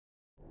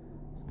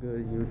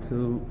Good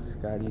YouTube,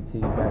 Scotty T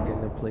back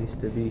in the place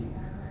to be.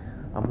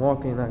 I'm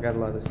walking, I got a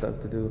lot of stuff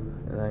to do,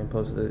 and I ain't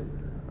posted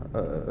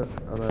a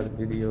lot of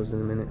videos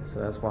in a minute, so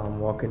that's why I'm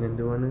walking and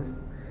doing this.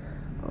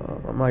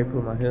 I might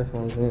put my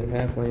headphones in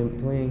halfway in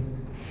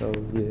between, so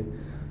yeah.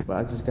 But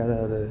I just got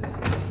out of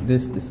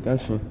this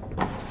discussion.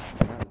 It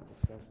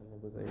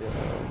was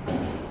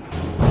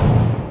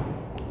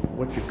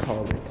what you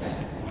call it?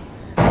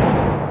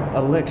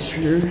 A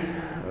lecture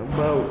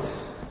about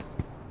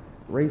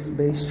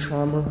race-based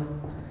trauma.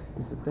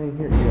 Is the thing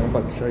here? Yeah, I'm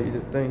about to show you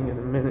the thing in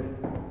a minute.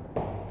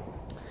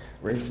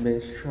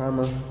 Race-based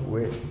trauma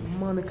with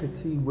Monica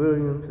T.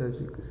 Williams,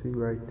 as you can see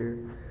right there.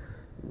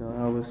 You know,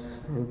 I was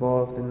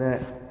involved in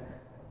that,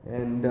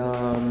 and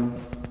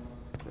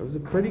it was a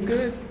pretty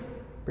good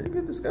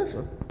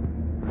discussion.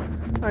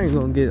 I ain't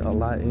gonna get a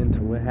lot into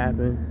what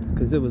happened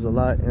because it was a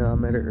lot, and I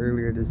met her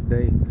earlier this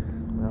day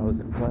when I was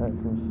in class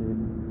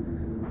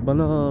and shit. But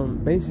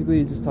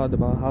basically, it just talked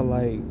about how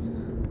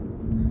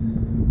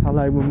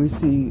when we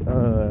see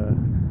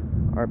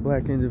our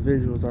black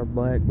individuals, our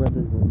black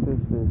brothers and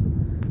sisters,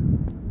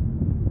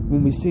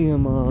 when we see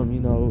them, you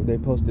know, they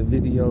posted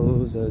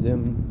videos of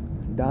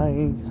them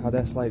dying, how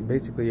that's like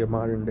basically a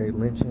modern day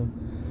lynching.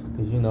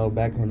 Because, you know,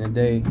 back in the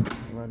day,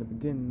 around the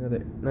beginning of the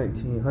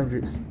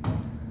 1900s,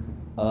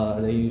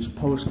 they used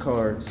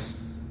postcards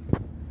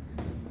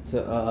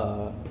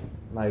to,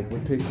 like,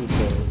 with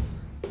pictures of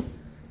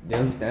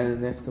them standing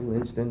next to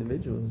lynched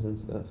individuals and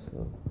stuff.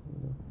 So, you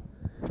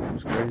know, it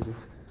was crazy.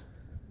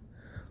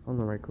 Hold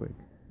on right quick.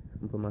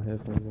 I'm gonna put my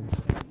headphones in.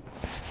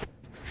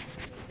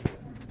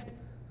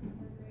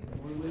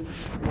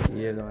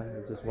 Yeah, no, I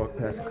had just walked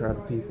past a crowd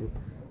of people.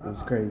 It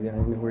was crazy. I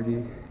didn't know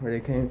where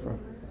they came from.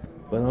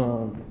 But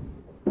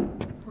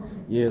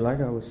yeah,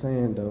 like I was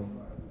saying though,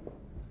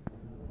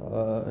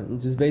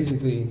 just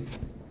basically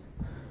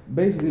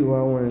what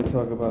I wanted to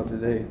talk about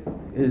today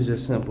is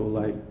just simple.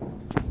 Like,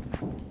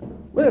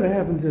 whatever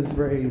happened to the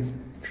phrase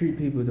 "treat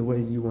people the way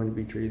you want to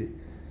be treated"?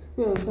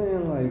 You know what I'm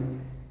saying? Like,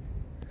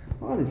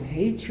 all this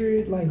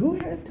hatred, like, who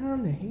has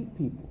time to hate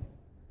people?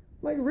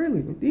 Like,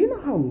 really, do you know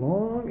how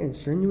long and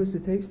strenuous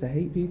it takes to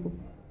hate people?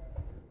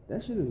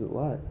 That shit is a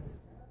lot.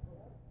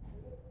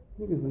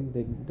 Niggas leave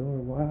their door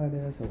wide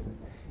ass open.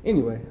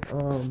 Anyway,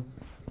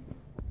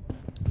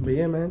 but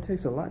yeah, man, it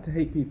takes a lot to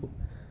hate people.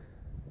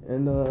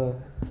 And,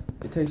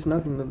 it takes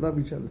nothing to love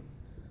each other,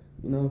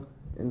 you know?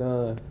 And,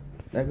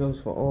 that goes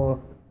for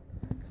all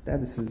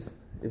statuses.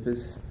 If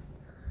it's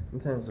in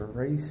terms of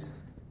race,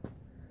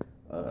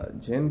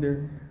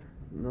 gender,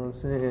 you know what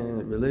I'm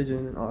saying,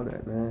 religion and all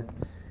that, man.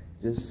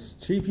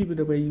 Just treat people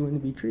the way you want to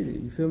be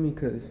treated, you feel me?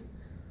 Because,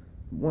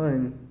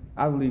 one,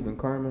 I believe in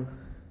karma,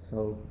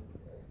 so,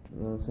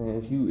 you know what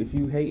I'm saying, if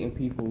you hating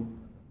people,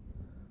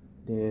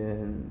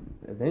 then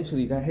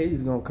eventually that hate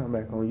is going to come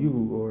back on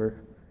you, or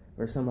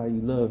somebody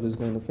you love is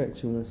going to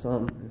affect you in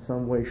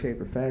some way,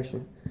 shape, or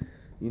fashion,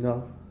 you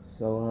know?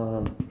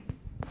 So,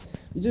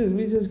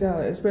 we just got,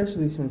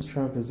 especially since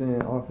Trump is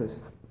in office,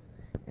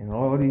 and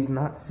all these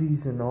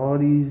Nazis and all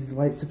these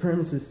white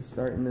supremacists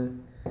are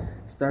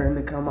starting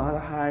to come out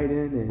of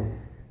hiding and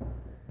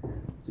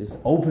just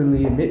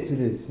openly admit to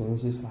this. And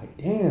it's just like,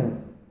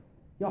 damn,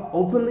 y'all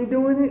openly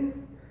doing it?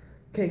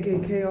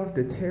 KKK off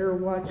the terror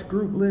watch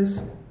group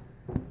list?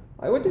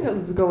 Like, what the hell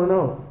is going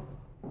on?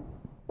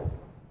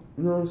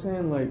 You know what I'm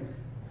saying? Like,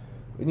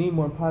 we need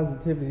more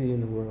positivity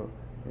in the world.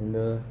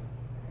 And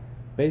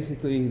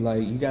basically,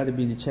 like, you got to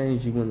be the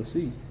change you want to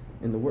see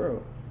in the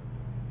world.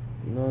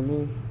 You know what I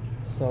mean?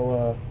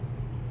 So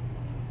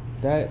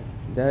that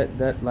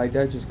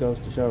just goes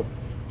to show,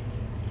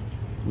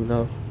 you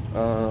know.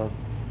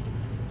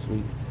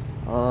 Sweet.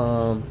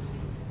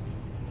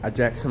 I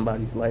jacked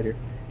somebody's lighter.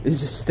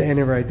 It's just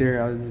standing right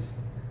there. I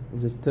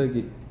just took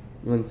it. You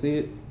want to see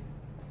it?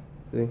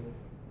 See?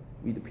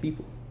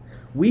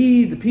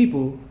 We the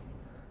people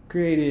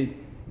created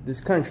this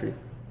country,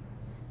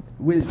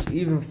 which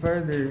even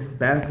further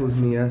baffles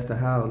me as to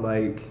how,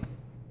 like,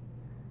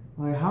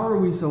 how are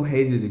we so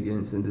hated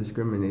against and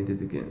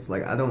discriminated against?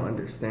 Like, I don't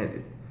understand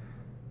it.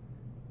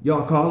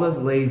 Y'all call us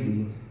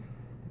lazy,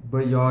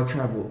 but y'all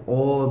travel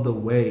all the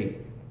way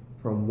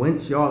from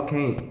whence y'all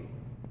came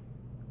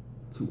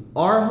to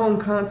our home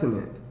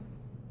continent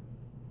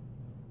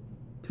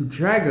to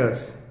drag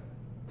us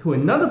to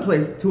another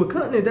place, to a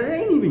continent that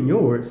ain't even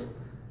yours,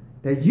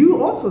 that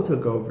you also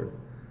took over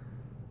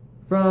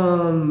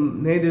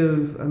from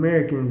Native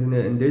Americans and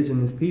the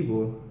indigenous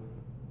people,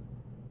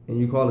 and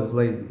you call us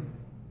lazy.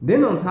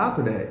 Then on top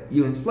of that,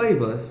 you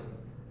enslave us,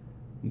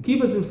 you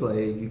keep us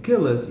enslaved, you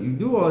kill us, you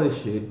do all this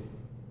shit,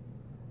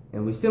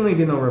 and we still ain't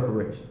get no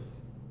reparations.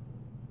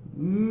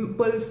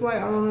 But it's like,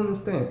 I don't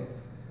understand.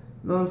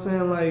 You know what I'm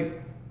saying?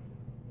 Like,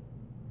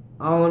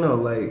 I don't know,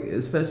 like,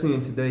 especially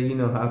in today, you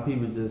know how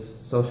people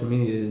just, social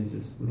media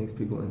just makes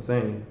people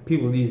insane.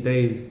 People these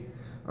days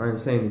are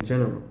insane in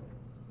general.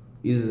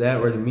 Either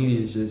that or the media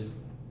is just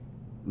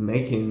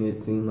making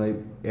it seem like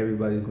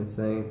everybody's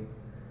insane.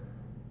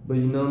 But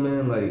you know,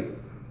 man, like,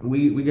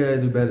 we gotta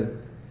do better.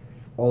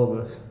 All of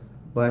us.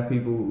 Black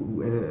people,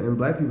 and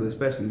black people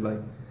especially,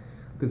 like,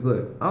 Cause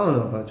look, I don't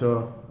know about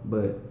y'all,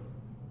 but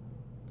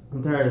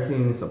I'm tired of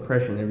seeing this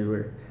oppression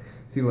everywhere.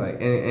 See, like,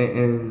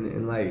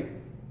 and like,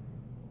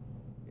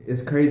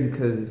 it's crazy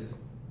because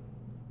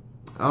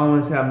I don't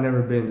want to say I've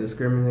never been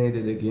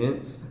discriminated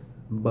against,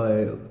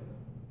 but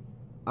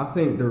I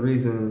think the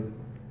reason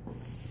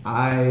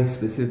I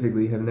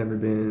specifically have never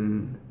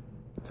been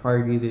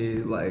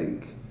targeted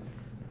like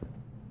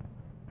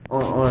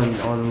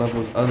on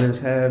levels others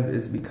have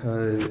is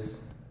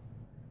because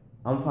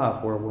I'm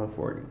 5'4",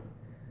 140.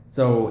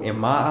 So in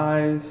my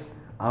eyes,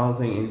 I don't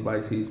think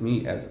anybody sees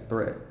me as a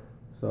threat.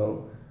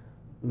 So,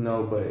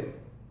 but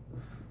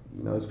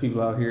there's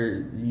people out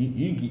here.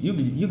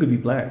 You could be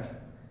black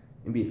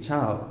and be a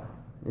child,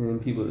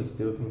 and people that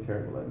still think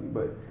terrible of you.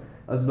 But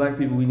us black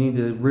people, we need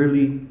to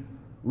really,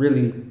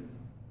 really,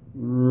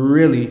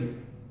 really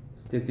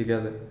stick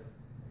together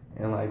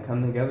and like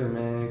come together,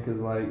 man. Cause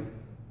like,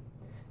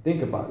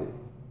 think about it,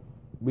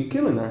 we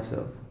killing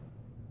ourselves.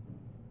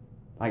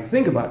 Like,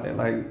 think about that.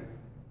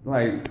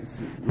 Like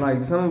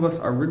some of us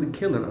are really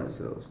killing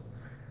ourselves.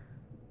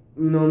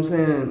 You know what I'm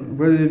saying?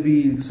 Whether it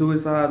be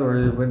suicide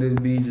or whether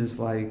it be just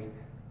like,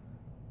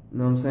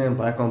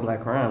 black on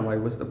black crime.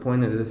 Like, what's the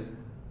point of this?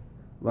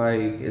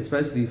 Like,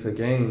 especially for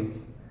gangs.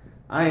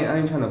 I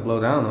ain't trying to blow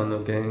down on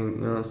no gang.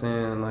 You know what I'm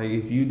saying? Like,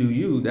 if you do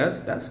you,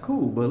 that's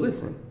cool. But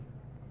listen,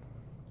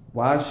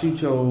 why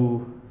shoot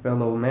your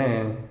fellow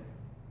man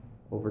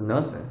over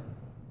nothing?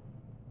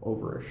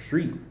 Over a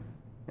street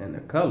and a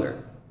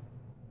color?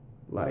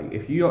 Like,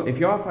 if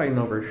y'all fighting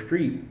over a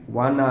street,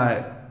 why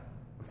not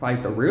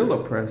fight the real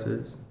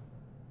oppressors?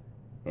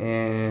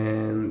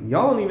 And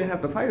y'all don't even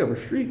have to fight over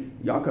streets.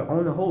 Y'all could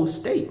own a whole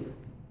state.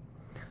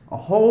 A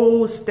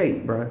whole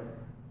state, bruh.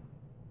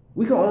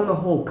 We could own a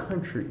whole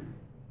country.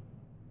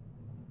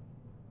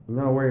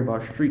 You're not worried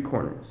about street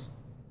corners.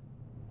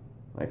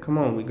 Like, come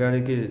on, we gotta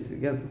get it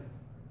together.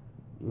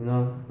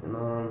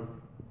 And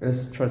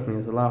trust me,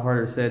 it's a lot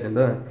harder said than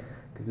done.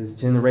 Because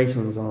it's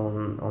generations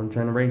on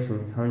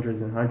generations,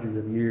 hundreds and hundreds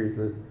of years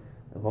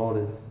of all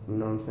this, you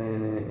know what I'm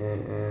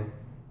saying?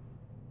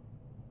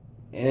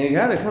 And it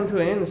gotta come to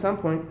an end at some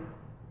point,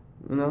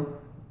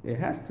 it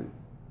has to.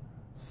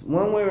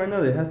 One way or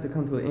another, it has to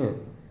come to an end.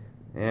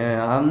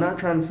 And I'm not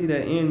trying to see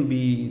that end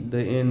be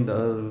the end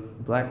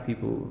of black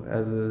people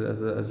as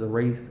a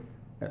race,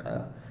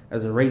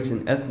 as a race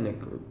and ethnic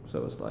group.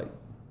 So it's like,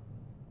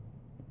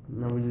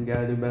 we just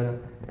gotta do better.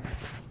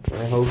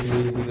 And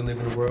hopefully we can live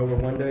in a world where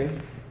one day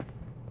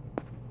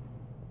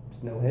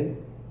it's no hate.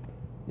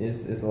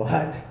 It's a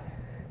lot.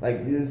 Like,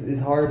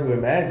 it's hard to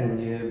imagine,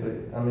 yeah,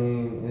 but I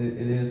mean,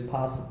 it is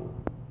possible.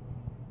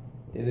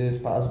 It is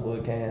possible.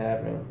 It can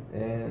happen,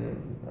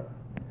 and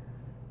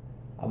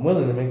I'm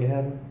willing to make it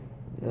happen.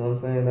 You know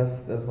what I'm saying?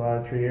 That's why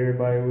I treat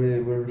everybody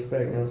with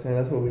respect. You know what I'm saying?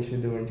 That's what we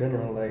should do in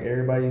general. Like,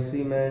 everybody you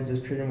see, man,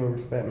 just treat them with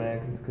respect, man,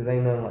 because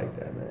ain't nothing like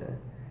that, man.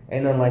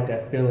 Ain't nothing like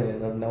that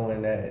feeling of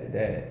knowing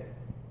that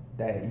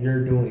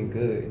you're doing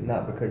good,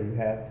 not because you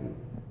have to,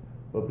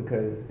 but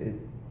because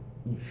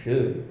you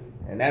should,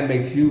 and that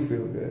makes you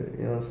feel good.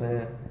 You know what I'm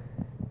saying?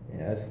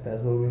 Yeah,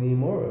 that's what we need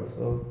more of.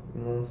 So,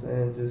 you know what I'm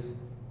saying? Just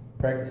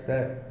practice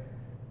that,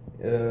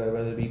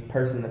 whether it be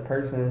person to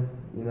person.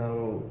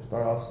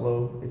 Start off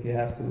slow if you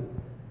have to.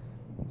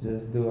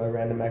 Just do a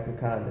random act of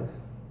kindness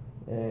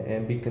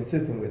and be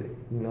consistent with it.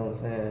 You know what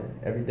I'm saying?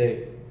 Every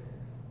day.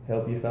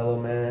 Help your fellow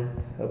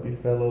man, help your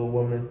fellow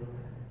woman,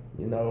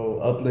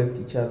 uplift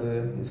each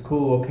other. It's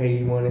cool, okay,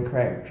 you want to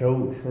crack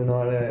jokes and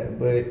all that,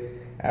 but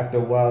after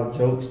a while,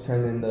 jokes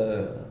turn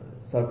into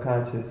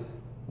subconscious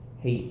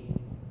hate.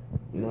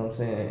 You know what I'm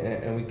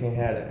saying? And we can't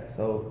have that.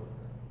 So,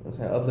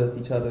 uplift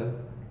each other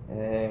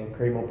and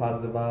create more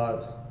positive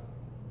vibes.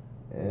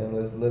 And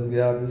let's get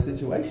out of this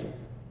situation.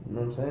 You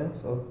know what I'm saying?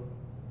 So,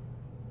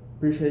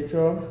 appreciate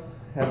y'all.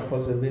 Have to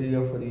post a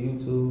video for the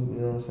YouTube. You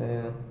know what I'm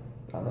saying?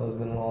 I know it's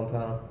been a long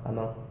time. I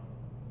know.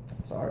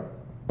 I'm sorry.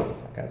 I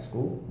got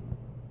school.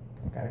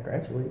 I gotta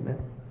graduate, man.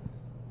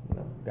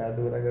 Gotta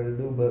do what I gotta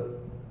do. But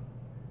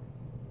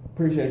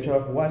appreciate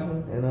y'all for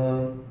watching,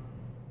 and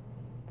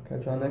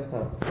catch y'all next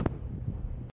time.